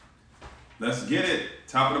Let's get it.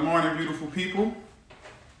 Top of the morning, beautiful people.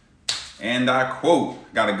 And I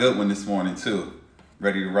quote. Got a good one this morning too.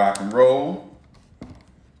 Ready to rock and roll.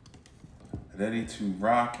 Ready to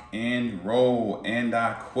rock and roll. And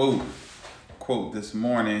I quote. Quote this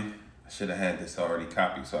morning. I should have had this already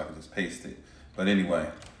copied so I could just paste it. But anyway,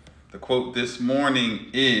 the quote this morning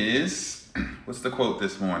is, what's the quote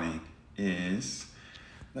this morning? Is,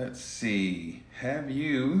 let's see, have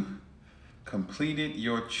you completed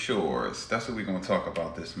your chores? That's what we're going to talk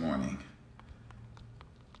about this morning.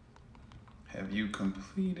 Have you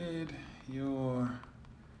completed your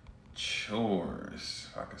chores?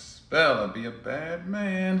 If I could spell, I'd be a bad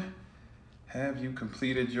man. Have you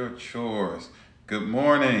completed your chores? Good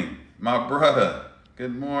morning, my brother.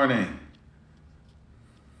 Good morning.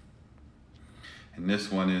 And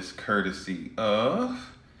this one is courtesy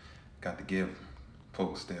of, got to give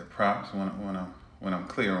folks their props when I'm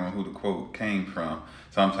clear on who the quote came from.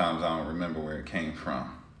 Sometimes I don't remember where it came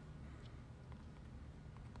from.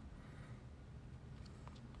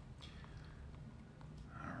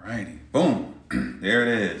 Alrighty, boom, there it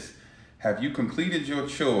is. Have you completed your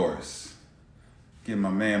chores? Give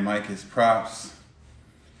my man Mike his props.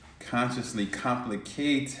 Consciously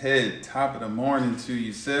complicated, top of the morning to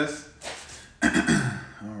you, sis.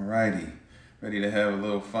 Alrighty, ready to have a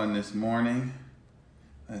little fun this morning.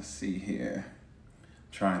 Let's see here.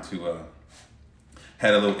 Trying to,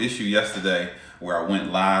 had a little issue yesterday where I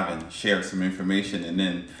went live and shared some information and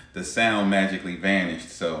then the sound magically vanished.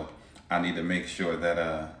 So I need to make sure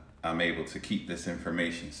that I'm able to keep this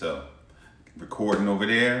information. So recording over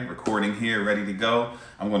there, recording here, ready to go.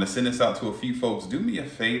 I'm going to send this out to a few folks. Do me a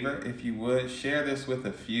favor, if you would, share this with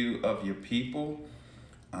a few of your people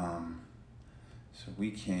so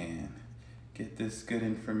we can get this good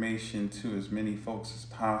information to as many folks as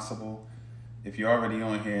possible. If you're already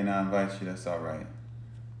on here and I invite you, that's all right.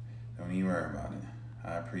 Don't even worry about it.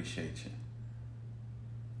 I appreciate you.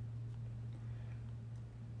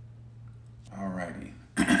 Alrighty.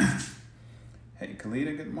 Hey,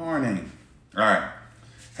 Kalita, good morning. All right.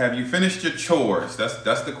 Have you finished your chores?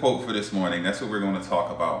 That's the quote for this morning. That's what we're going to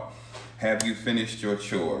talk about. Have you finished your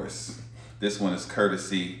chores? This one is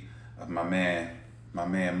courtesy of my man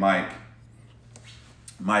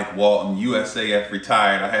Mike Walton, USAF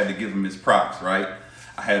retired. I had to give him his props, right?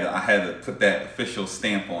 I had to put that official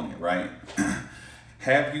stamp on it, right?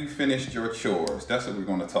 Have you finished your chores? That's what we're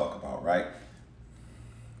going to talk about, right?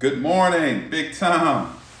 Good morning, Big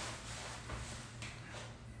Tom.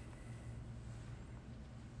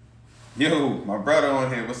 Yo, my brother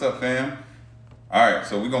on here. What's up, fam? All right,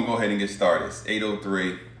 so we're going to go ahead and get started. It's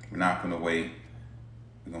 8:03. We're not going to wait.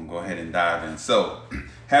 We're going to go ahead and dive in. So,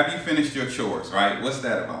 have you finished your chores, right? What's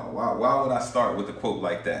that about? Why would I start with a quote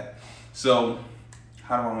like that? So,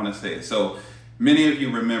 how do I want to say it? So, many of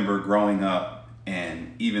you remember growing up,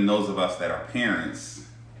 and even those of us that are parents,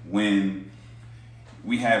 when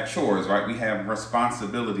we have chores, right? We have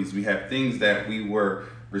responsibilities. We have things that we were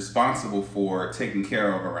responsible for taking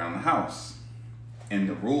care of around the house. And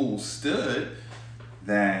the rules stood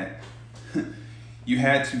that you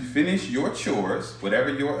had to finish your chores, whatever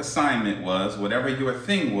your assignment was, whatever your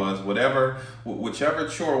thing was, whichever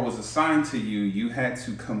chore was assigned to you, you had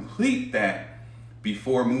to complete that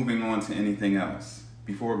before moving on to anything else,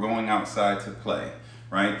 before going outside to play,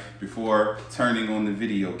 right? Before turning on the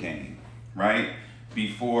video game, right?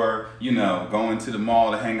 Before, going to the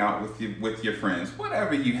mall to hang out with your friends,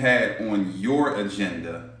 whatever you had on your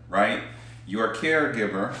agenda, right? Your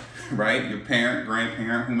caregiver, right? Your parent,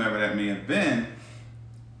 grandparent, whomever that may have been,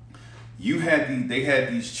 they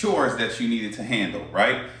had these chores that you needed to handle,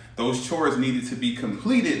 right? Those chores needed to be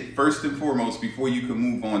completed first and foremost before you could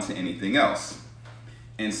move on to anything else.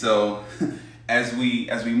 And so as we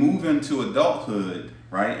move into adulthood,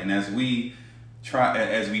 right? And as we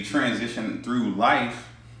transition through life,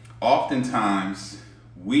 oftentimes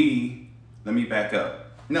let me back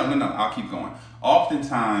up. No, I'll keep going.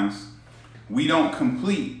 Oftentimes we don't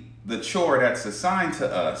complete the chore that's assigned to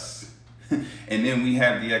us. And then we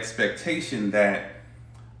have the expectation that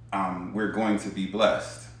we're going to be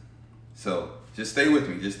blessed. So just stay with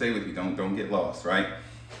me. Don't get lost, right?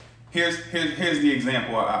 Here's the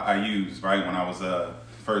example I used, right, when I was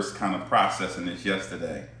first kind of processing this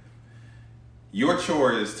yesterday. Your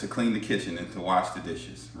chore is to clean the kitchen and to wash the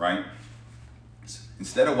dishes, right?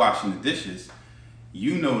 Instead of washing the dishes,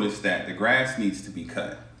 you notice that the grass needs to be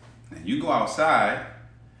cut. And you go outside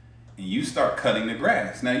and you start cutting the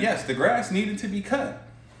grass. Now, yes, the grass needed to be cut.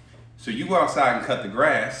 So you go outside and cut the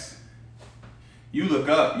grass. You look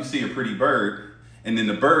up, you see a pretty bird, and then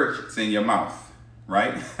the bird's in your mouth,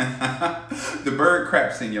 right? The bird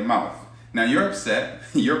craps in your mouth. Now you're upset,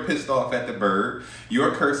 you're pissed off at the bird,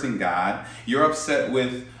 you're cursing God, you're upset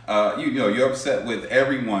with, you're upset with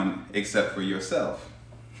everyone except for yourself.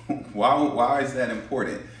 Why is that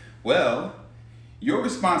important? Well, your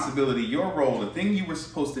responsibility, your role, the thing you were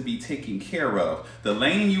supposed to be taking care of, the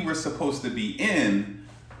lane you were supposed to be in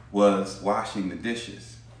was washing the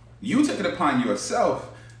dishes. You took it upon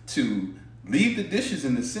yourself to leave the dishes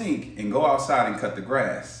in the sink and go outside and cut the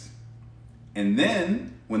grass. And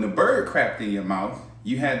then when the bird crapped in your mouth,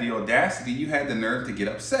 you had the audacity, you had the nerve to get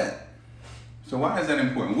upset. So why is that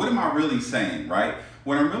important? What am I really saying, right?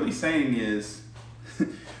 What I'm really saying is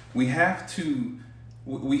we can't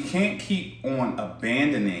keep on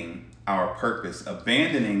abandoning our purpose,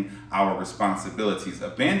 abandoning our responsibilities,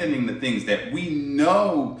 abandoning the things that we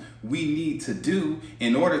know we need to do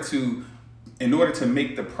in order to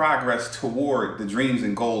make the progress toward the dreams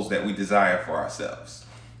and goals that we desire for ourselves.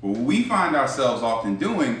 What we find ourselves often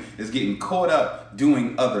doing is getting caught up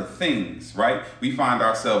doing other things, right? We find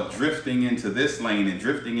ourselves drifting into this lane and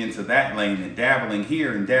drifting into that lane and dabbling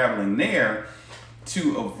here and dabbling there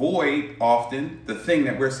to avoid often the thing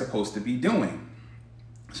that we're supposed to be doing.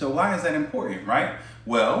 So why is that important, right?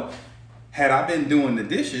 Well, had I been doing the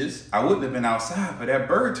dishes, I wouldn't have been outside for that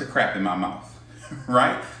bird to crap in my mouth,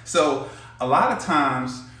 right? So a lot of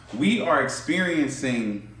times we are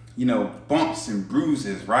experiencing, bumps and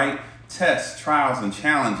bruises, right? Tests, trials, and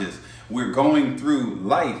challenges. We're going through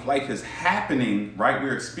life. Life is happening, right?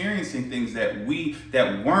 We're experiencing things that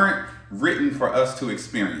weren't written for us to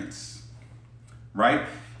experience, right?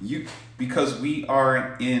 Because we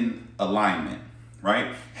are in alignment,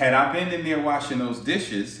 right? Had I been in there washing those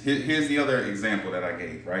dishes, here's the other example that I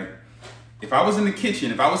gave, right? If I was in the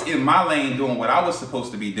kitchen, if I was in my lane doing what I was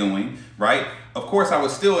supposed to be doing, right? Of course, I would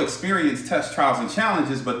still experience tests, trials, and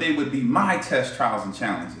challenges, but they would be my tests, trials, and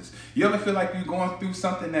challenges. You ever feel like you're going through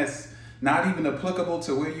something that's not even applicable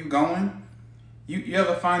to where you're going? You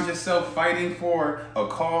ever find yourself fighting for a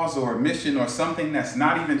cause or a mission or something that's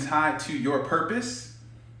not even tied to your purpose?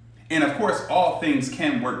 And of course, all things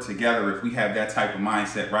can work together if we have that type of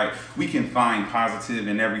mindset, right? We can find positive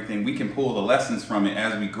in everything. We can pull the lessons from it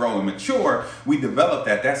as we grow and mature. We develop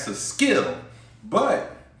that. That's a skill.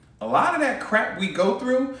 But a lot of that crap we go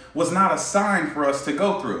through was not a sign for us to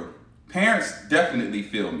go through. Parents definitely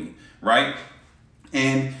feel me, right?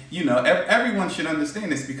 And, everyone should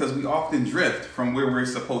understand this because we often drift from where we're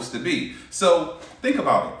supposed to be. So think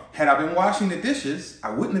about it. Had I been washing the dishes,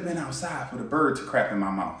 I wouldn't have been outside for the bird to crap in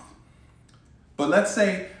my mouth. But let's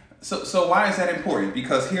say, so why is that important?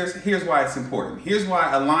 Because here's why it's important. Here's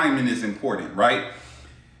why alignment is important, right?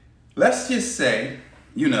 Let's just say,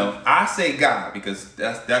 I say God because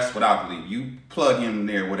that's what I believe. You plug in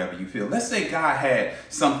there, whatever you feel. Let's say God had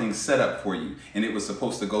something set up for you and it was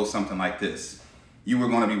supposed to go something like this. You were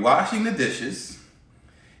going to be washing the dishes,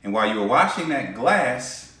 and while you were washing that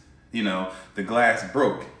glass, the glass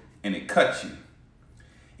broke and it cut you.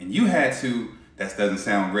 And you had to, that doesn't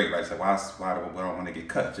sound great, right? So why do I want to get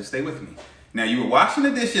cut? Just stay with me. Now you were washing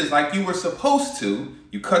the dishes like you were supposed to.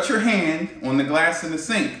 You cut your hand on the glass in the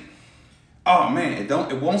sink. Oh man,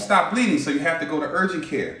 it won't stop bleeding, so you have to go to urgent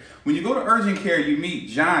care. When you go to urgent care, you meet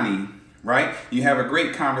Johnny, right? You have a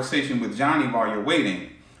great conversation with Johnny while you're waiting.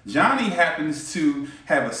 Johnny happens to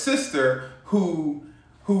have a sister who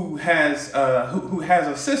has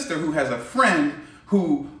a friend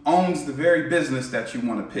who owns the very business that you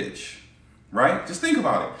want to pitch, right? Just think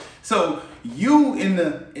about it. So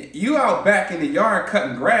you out back in the yard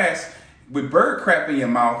cutting grass with bird crap in your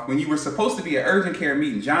mouth when you were supposed to be at urgent care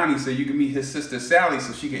meeting Johnny so you can meet his sister Sally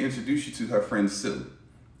so she can introduce you to her friend Sue.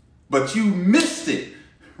 But you missed it,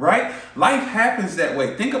 right? Life happens that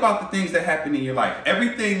way. Think about the things that happen in your life.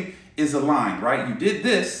 Everything is aligned, right? You did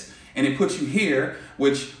this and it put you here,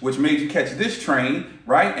 which made you catch this train,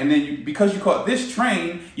 right? And then because you caught this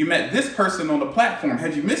train, you met this person on the platform.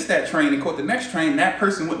 Had you missed that train and caught the next train, that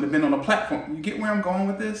person wouldn't have been on the platform. You get where I'm going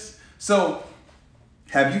with this? So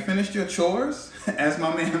have you finished your chores, as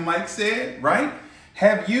my man Mike said, right?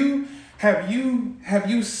 Have you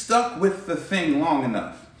stuck with the thing long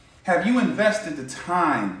enough? Have you invested the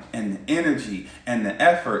time and the energy and the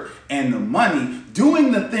effort and the money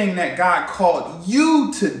doing the thing that God called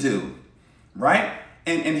you to do, right?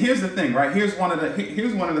 And here's the thing, right? Here's one of the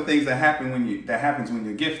things that happens when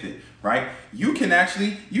you're gifted, right? You can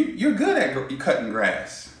actually you're good at cutting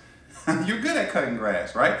grass. You're good at cutting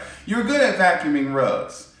grass, right? You're good at vacuuming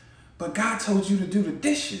rugs. But God told you to do the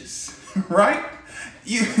dishes, right?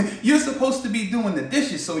 You're supposed to be doing the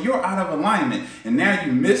dishes, so you're out of alignment. And now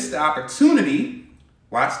you missed the opportunity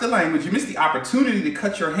Watch the language. You missed the opportunity to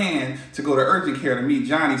cut your hand to go to urgent care to meet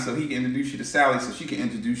Johnny so he can introduce you to Sally so she can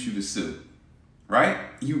introduce you to Sue. Right?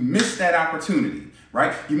 You missed that opportunity.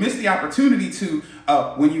 Right? You missed the opportunity to,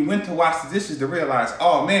 when you went to wash the dishes, to realize,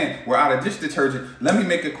 oh man, we're out of dish detergent. Let me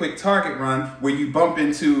make a quick Target run where you bump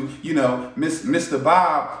into, you know, Mr.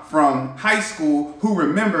 Bob from high school who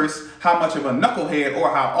remembers how much of a knucklehead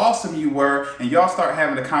or how awesome you were, and y'all start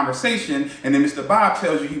having a conversation, and then Mr. Bob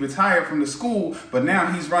tells you he retired from the school, but now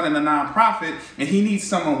he's running a nonprofit and he needs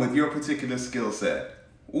someone with your particular skill set.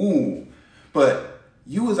 Ooh, but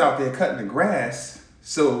you was out there cutting the grass,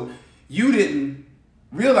 so you didn't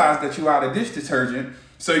realize that you were out of dish detergent,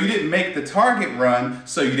 so you didn't make the Target run,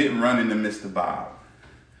 so you didn't run into Mr. Bob.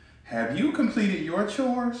 Have you completed your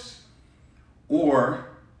chores? Or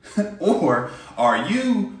are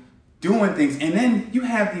you doing things and then you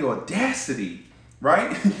have the audacity,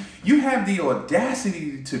 right? You have the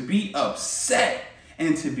audacity to be upset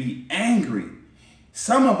and to be angry.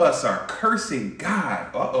 Some of us are cursing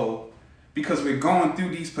God, because we're going through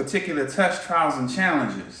these particular tests, trials, and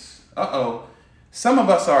challenges. Some of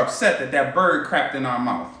us are upset that that bird crapped in our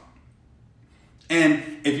mouth. And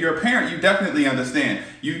if you're a parent, you definitely understand.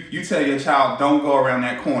 You tell your child, don't go around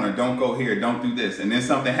that corner, don't go here, don't do this. And then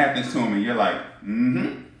something happens to him and you're like,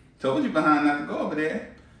 told you behind not to go over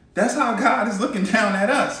there. That's how God is looking down at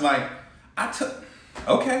us. Like,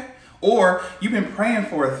 okay. Or you've been praying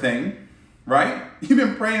for a thing, right? You've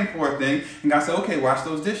been praying for a thing and God said, okay, wash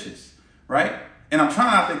those dishes, right? And I'm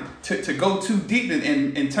trying not to go too deep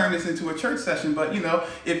and turn this into a church session, but you know,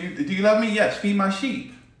 do you love me? Yes, feed my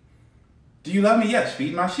sheep. Do you love me? Yes,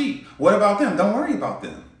 feed my sheep. What about them? Don't worry about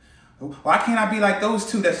them. Why can't I be like those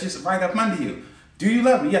two that's just right up under you? Do you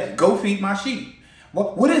love me? Yes, go feed my sheep.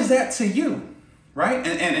 What is that to you, right?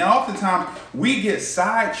 And oftentimes we get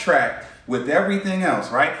sidetracked with everything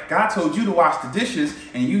else, right? God told you to wash the dishes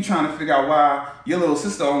and you trying to figure out why your little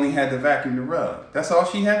sister only had to vacuum the rug. That's all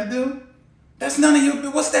she had to do? That's none of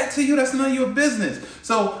your, what's that to you? That's none of your business.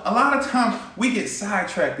 So a lot of times we get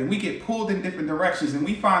sidetracked and we get pulled in different directions and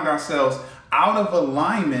we find ourselves out of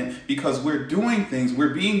alignment because we're doing things,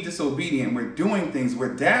 we're being disobedient, we're doing things,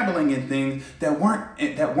 we're dabbling in things that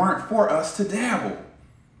weren't for us to dabble.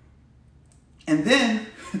 And then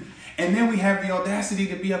we have the audacity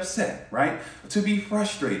to be upset, right? To be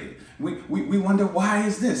frustrated. We wonder, why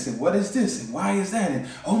is this? And what is this? And why is that? And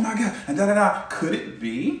oh my God, and da-da-da. Could it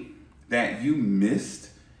be that you missed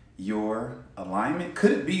your alignment?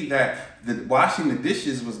 Could it be that the washing the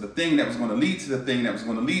dishes was the thing that was going to lead to the thing that was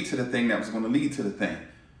going to lead to the thing that was going to lead to the thing?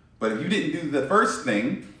 But if you didn't do the first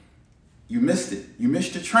thing, you missed it. You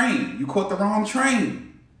missed your train. You caught the wrong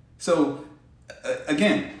train. So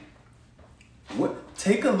again,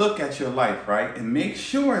 take a look at your life, right? And make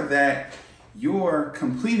sure that you're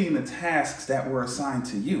completing the tasks that were assigned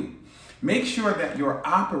to you. Make sure that you're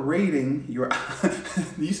operating you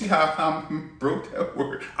see how I broke that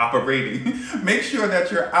word, operating. Make sure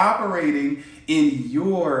that you're operating in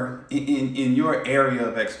your area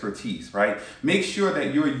of expertise, right? Make sure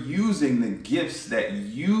that you're using the gifts that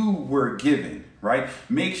you were given, right?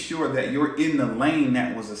 Make sure that you're in the lane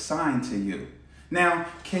that was assigned to you. Now,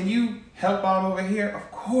 can you help out over here?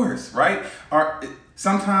 Of course, right?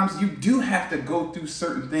 Sometimes you do have to go through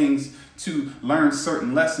certain things to learn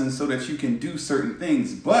certain lessons so that you can do certain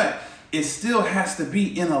things, but it still has to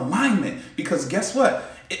be in alignment because guess what?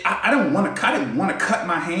 I didn't want to cut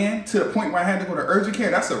my hand to the point where I had to go to urgent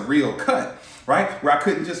care. That's a real cut, right? Where I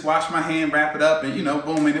couldn't just wash my hand, wrap it up, and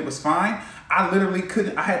boom, and it was fine. I literally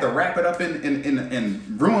couldn't. I had to wrap it up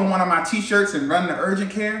and ruin one of my t-shirts and run to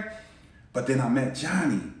urgent care. But then I met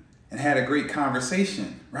Johnny and had a great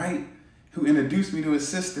conversation, right? Who introduced me to his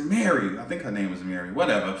sister, Mary. I think her name was Mary,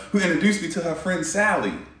 whatever. Who introduced me to her friend,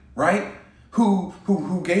 Sally, right? Who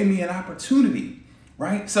gave me an opportunity,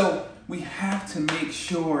 right? So we have to make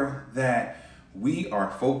sure that we are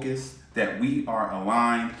focused, that we are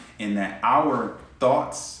aligned, and that our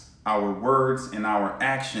thoughts, our words, and our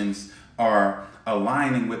actions are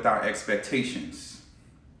aligning with our expectations,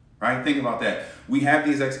 right? Think about that. We have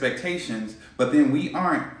these expectations, but then we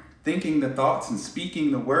aren't thinking the thoughts and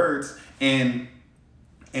speaking the words and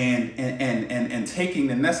taking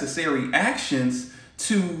the necessary actions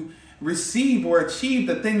to receive or achieve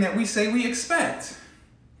the thing that we say we expect.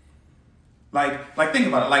 Like think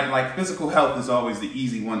about it. Like physical health is always the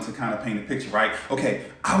easy one to kind of paint a picture, right? Okay,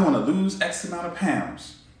 I want to lose X amount of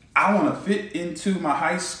pounds. I want to fit into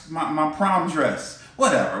my prom dress.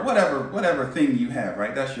 Whatever thing you have,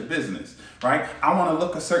 right? That's your business, right? I want to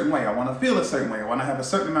look a certain way. I want to feel a certain way. I want to have a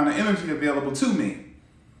certain amount of energy available to me.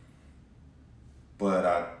 But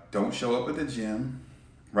I don't show up at the gym.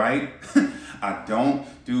 right? I don't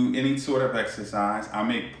do any sort of exercise. I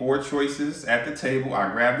make poor choices at the table.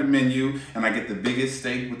 I grab the menu and I get the biggest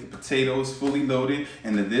steak with the potatoes fully loaded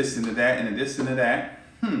and the this and the that and the this and the that.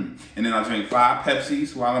 And then I drink 5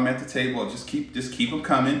 Pepsis while I'm at the table. Just keep them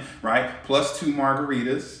coming, right? Plus 2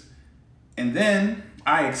 margaritas. And then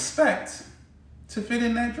I expect to fit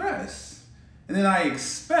in that dress. And then I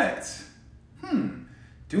expect,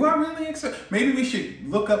 do I really expect? Maybe we should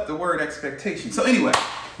look up the word expectation. So anyway,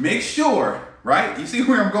 make sure, right? You see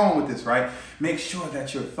where I'm going with this, right? Make sure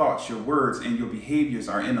that your thoughts, your words, and your behaviors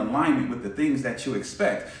are in alignment with the things that you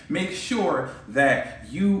expect. Make sure that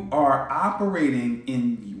you are operating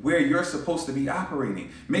in where you're supposed to be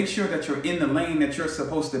operating. Make sure that you're in the lane that you're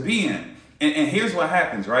supposed to be in. And here's what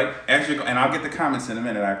happens, right? And I'll get the comments in a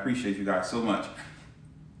minute. I appreciate you guys so much.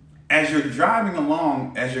 As you're driving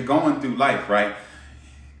along, as you're going through life, right?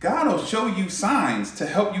 God will show you signs to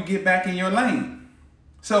help you get back in your lane.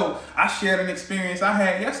 So I shared an experience I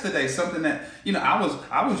had yesterday, something that,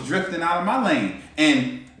 I was drifting out of my lane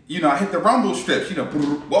and, I hit the rumble strips,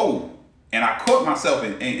 whoa, and I caught myself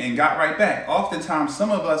and got right back. Oftentimes, some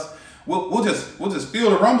of us, we'll just feel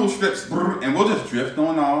the rumble strips and we'll just drift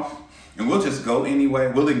on off and we'll just go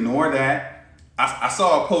anyway. We'll ignore that. I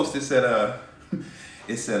saw a post that said,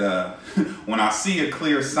 when I see a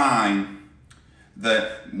clear sign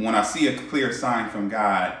from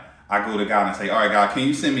God, I go to God and say, all right, God, can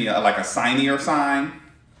you send me a signier sign?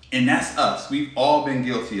 And that's us. We've all been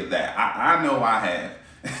guilty of that. I know I have.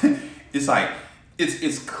 It's like,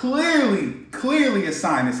 it's clearly a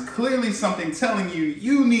sign. It's clearly something telling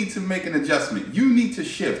you need to make an adjustment. You need to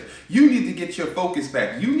shift. You need to get your focus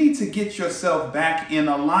back. You need to get yourself back in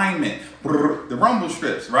alignment. The rumble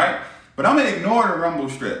strips, right? But I'm going to ignore the rumble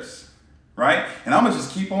strips. Right? And I'm going to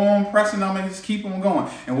just keep on pressing. I'm going to just keep on going.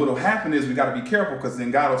 And what will happen is we got to be careful because then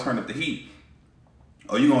God will turn up the heat.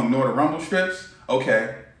 Oh, you going to ignore the rumble strips?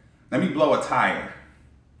 Okay. Let me blow a tire.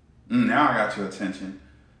 Now I got your attention.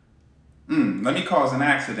 Let me cause an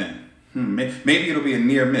accident. Maybe it'll be a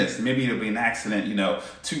near miss. Maybe it'll be an accident,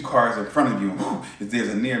 2 cars in front of you. If there's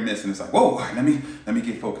a near miss and it's like, whoa, let me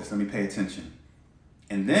get focused. Let me pay attention.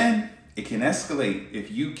 And then it can escalate if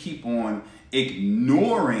you keep on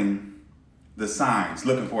ignoring the signs,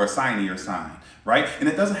 looking for a signier sign, right? And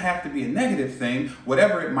it doesn't have to be a negative thing,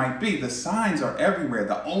 whatever it might be. The signs are everywhere.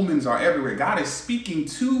 The omens are everywhere. God is speaking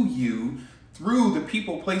to you through the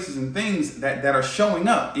people, places, and things that are showing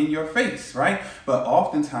up in your face, right? But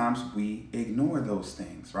oftentimes we ignore those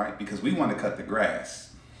things, right? Because we want to cut the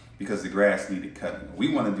grass because the grass needed cutting.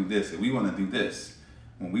 We want to do this and we want to do this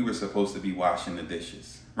when we were supposed to be washing the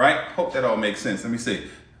dishes, right? Hope that all makes sense. Let me see.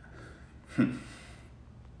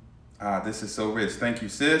 This is so rich. Thank you,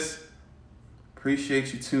 sis.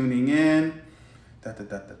 Appreciate you tuning in.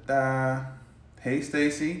 Hey,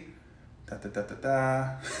 Stacy.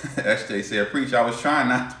 SJ said, preach. I was trying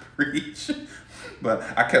not to preach, but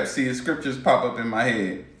I kept seeing scriptures pop up in my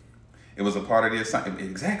head. It was a part of the assignment.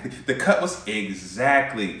 Exactly. The cut was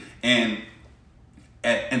exactly. And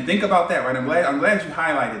think about that, right? I'm glad you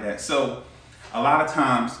highlighted that. So a lot of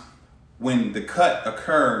times when the cut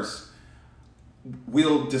occurs,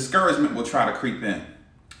 discouragement will try to creep in.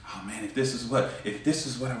 Oh man, if this is what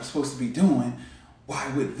I was supposed to be doing, why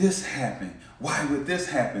would this happen? Why would this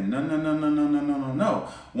happen? No.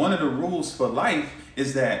 One of the rules for life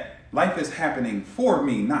is that life is happening for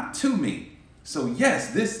me, not to me. So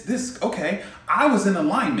yes, okay, I was in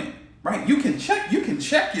alignment, right? You can check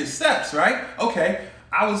your steps, right? Okay,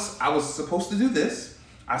 I was supposed to do this.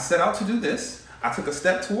 I set out to do this. I took a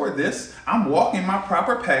step toward this. I'm walking my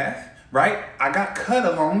proper path. Right? I got cut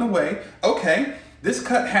along the way. Okay, this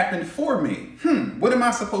cut happened for me. What am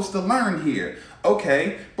I supposed to learn here?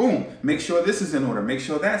 Okay, boom. Make sure this is in order. Make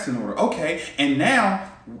sure that's in order. Okay, and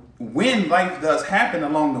now when life does happen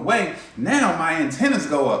along the way, now my antennas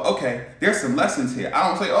go up. Okay, there's some lessons here. I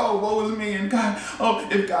don't say, oh, woe is me and God. Oh,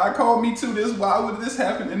 if God called me to this, why would this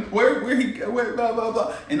happen? And where blah, blah,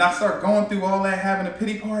 blah. And I start going through all that, having a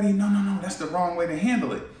pity party. No, that's the wrong way to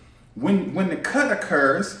handle it. When the cut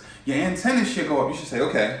occurs, your antennas should go up. You should say,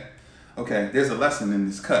 okay, there's a lesson in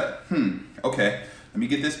this cut. Okay, let me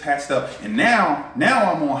get this patched up. And now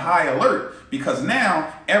I'm on high alert because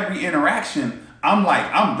now every interaction, I'm like,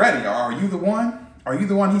 I'm ready. Are you the one? Are you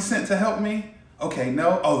the one he sent to help me? Okay,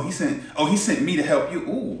 no. Oh, he sent me to help you.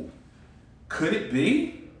 Ooh, could it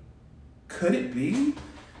be? Could it be?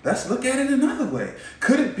 Let's look at it another way.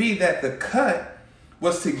 Could it be that the cut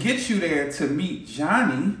was to get you there to meet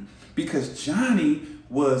Johnny because Johnny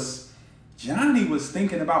was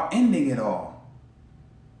thinking about ending it all.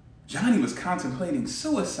 Johnny was contemplating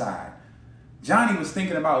suicide. Johnny was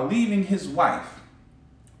thinking about leaving his wife.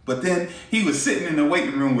 But then he was sitting in the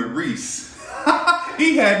waiting room with Reese.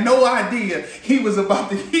 He had no idea he was about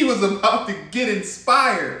to get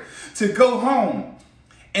inspired to go home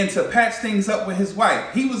and to patch things up with his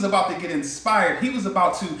wife. He was about to get inspired. He was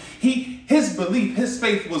about to, his belief, his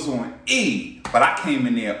faith was on E, but I came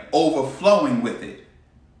in there overflowing with it.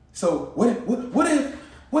 So what if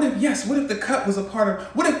the cut was a part of,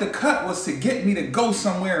 what if the cut was to get me to go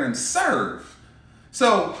somewhere and serve?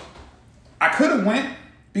 So I could have went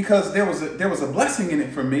because there was a blessing in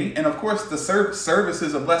it for me. And of course the service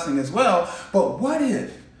is a blessing as well. But what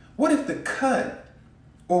if the cut,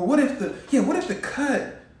 or what if the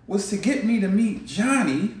cut was to get me to meet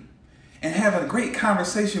Johnny and have a great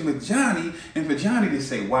conversation with Johnny, and for Johnny to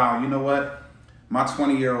say, wow, you know what? My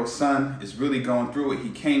 20-year-old son is really going through it. He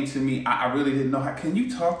came to me. I really didn't know how. Can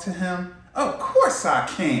you talk to him? Of course I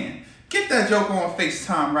can. Get that joker on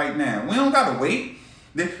FaceTime right now. We don't gotta wait.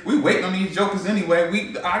 We waiting on these jokers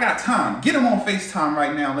anyway. I got time. Get him on FaceTime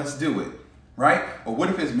right now. Let's do it. Right? Or what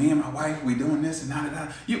if it's me and my wife, we doing this and da.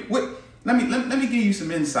 Let me give you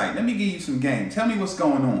some insight. Let me give you some game. Tell me what's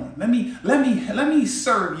going on. Let me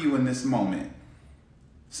serve you in this moment.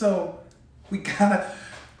 So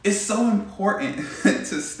it's so important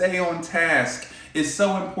to stay on task. It's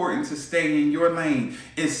so important to stay in your lane.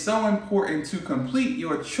 It's so important to complete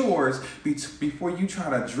your chores before you try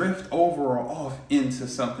to drift over or off into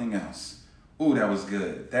something else. Ooh, that was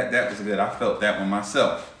good. That was good. I felt that one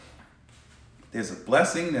myself. There's a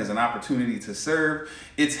blessing, there's an opportunity to serve.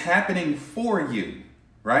 It's happening for you,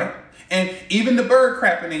 right? And even the bird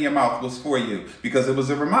crapping in your mouth was for you, because it was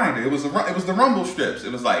a reminder. It was the rumble strips.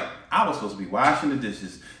 It was like, I was supposed to be washing the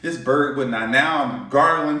dishes. This bird wouldn't. Now I'm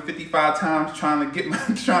gargling 55 times trying to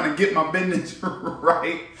get my business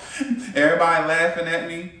right. Everybody laughing at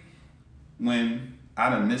me when I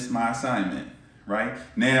done missed my assignment, right?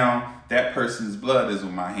 Now that person's blood is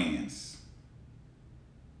on my hands.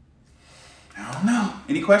 I don't know.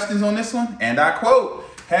 Any questions on this one? And I quote,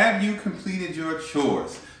 have you completed your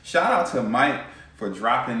chores? Shout out to Mike for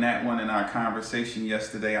dropping that one in our conversation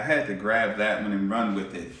yesterday. I had to grab that one and run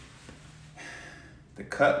with it. The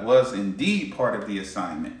cut was indeed part of the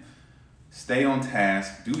assignment. Stay on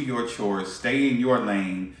task, do your chores, stay in your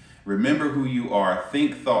lane. Remember who you are,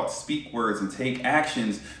 think thoughts, speak words, and take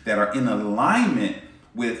actions that are in alignment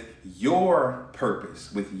with your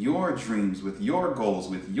purpose, with your dreams, with your goals,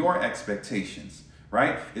 with your expectations,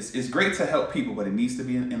 right? It's great to help people, but it needs to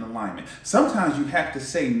be in alignment. Sometimes you have to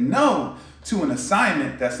say no to an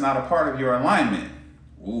assignment that's not a part of your alignment.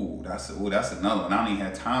 Ooh, that's another one. I don't even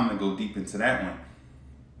have time to go deep into that one.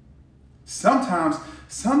 Sometimes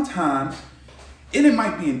it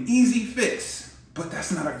might be an easy fix, but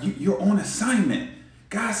that's not you're on assignment.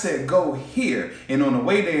 God said, go here. And on the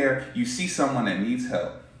way there, you see someone that needs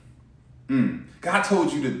help. God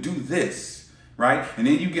told you to do this, right? And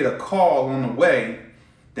then you get a call on the way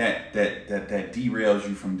that derails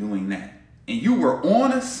you from doing that. And you were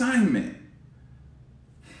on assignment.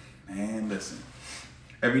 Man, listen.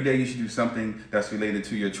 Every day you should do something that's related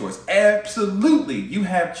to your chores. Absolutely. You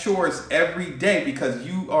have chores every day because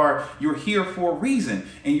you're here for a reason,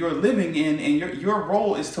 and you're living in, and your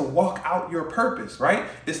role is to walk out your purpose, right?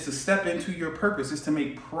 It's to step into your purpose. It's to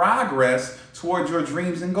make progress towards your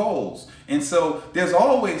dreams and goals. And so there's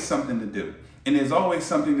always something to do, and there's always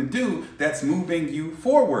something to do that's moving you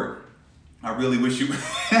forward. I really wish you...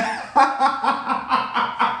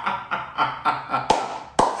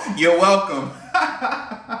 You're welcome.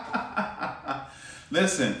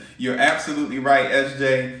 Listen, you're absolutely right,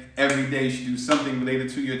 SJ. Every day you should do something related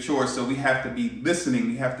to your chores. So we have to be listening.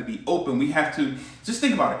 We have to be open. We have to just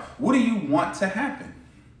think about it. What do you want to happen?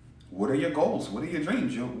 What are your goals? What are your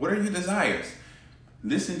dreams? What are your desires?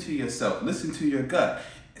 Listen to yourself. Listen to your gut.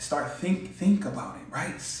 Start think about it,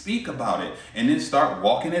 right? Speak about it, and then start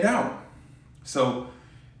walking it out. So,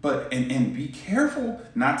 and be careful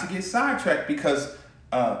not to get sidetracked, because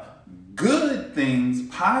good things,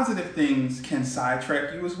 positive things can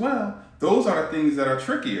sidetrack you as well. Those are the things that are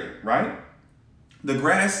trickier, right? The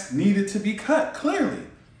grass needed to be cut, clearly,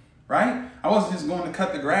 right? I wasn't just going to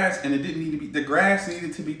cut the grass, and it didn't need to be, the grass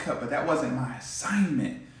needed to be cut, but that wasn't my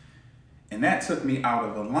assignment. And that took me out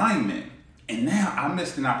of alignment. And now I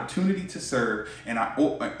missed an opportunity to serve, and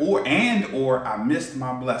or I missed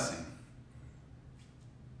my blessing.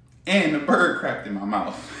 And the bird crapped in my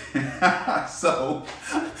mouth. So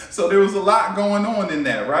there was a lot going on in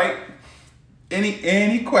that, right?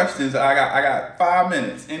 Any questions? I got 5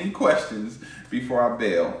 minutes. Any questions before I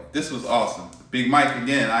bail? This was awesome. Big Mike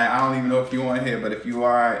again. I don't even know if you're on here, but if you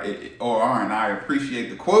are or aren't, I appreciate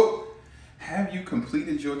the quote. Have you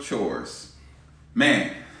completed your chores?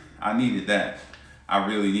 Man, I needed that. I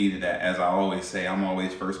really needed that. As I always say, I'm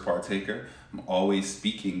always first partaker. I'm always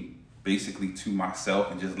speaking basically to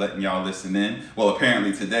myself and just letting y'all listen in. Well,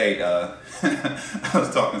 apparently today, I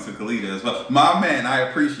was talking to Khalida as well. My man, I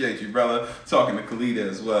appreciate you, brother, talking to Khalida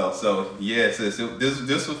as well. So yes, this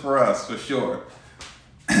was for us, for sure.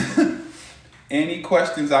 Any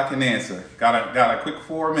questions I can answer? Got a quick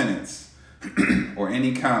 4 minutes. Or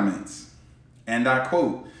any comments? And I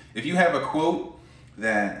quote, if you have a quote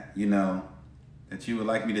that, you know, that you would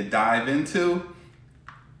like me to dive into,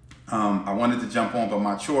 I wanted to jump on, but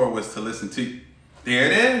my chore was to listen to you. There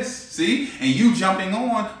it is. See? And you jumping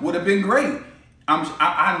on would have been great.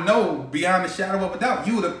 I know beyond a shadow of a doubt,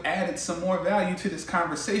 you would have added some more value to this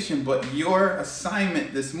conversation, but your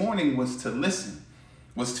assignment this morning was to listen,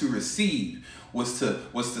 was to receive, was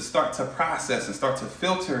to start to process and start to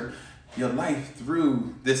filter your life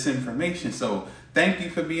through this information. So thank you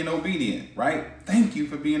for being obedient, right? Thank you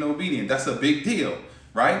for being obedient. That's a big deal,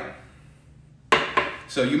 right?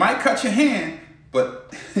 So you might cut your hand,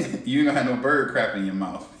 but you don't have no bird crap in your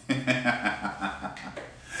mouth.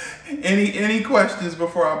 Any questions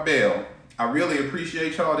before I bail? I really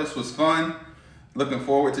appreciate y'all. This was fun. Looking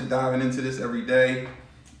forward to diving into this every day.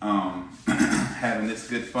 Having this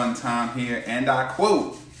good fun time here. And I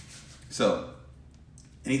quote. So,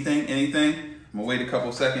 anything? I'm gonna wait a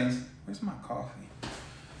couple seconds. Where's my coffee?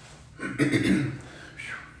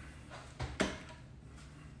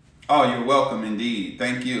 Oh, you're welcome indeed.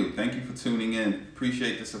 Thank you. Thank you for tuning in.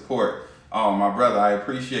 Appreciate the support. Oh, my brother, I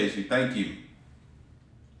appreciate you. Thank you.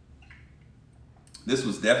 This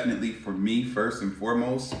was definitely for me first and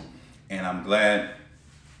foremost, and I'm glad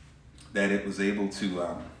that it was able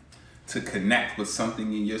to connect with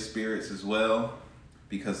something in your spirits as well,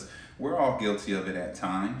 because we're all guilty of it at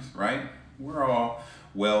times, right? We're all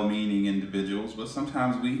well-meaning individuals, but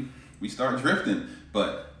sometimes we start drifting.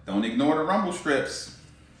 But don't ignore the rumble strips,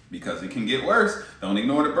 because it can get worse. Don't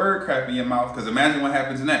ignore the bird crap in your mouth, because imagine what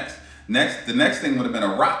happens next. The next thing would have been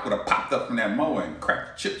a rock would have popped up from that mower and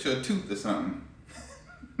cracked, chipped your tooth or something.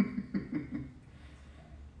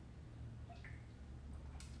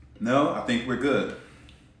 No, I think we're good.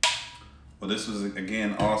 Well, this was,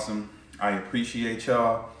 again, awesome. I appreciate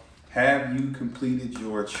y'all. Have you completed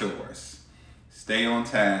your chores? Stay on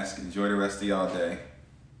task. Enjoy the rest of y'all day.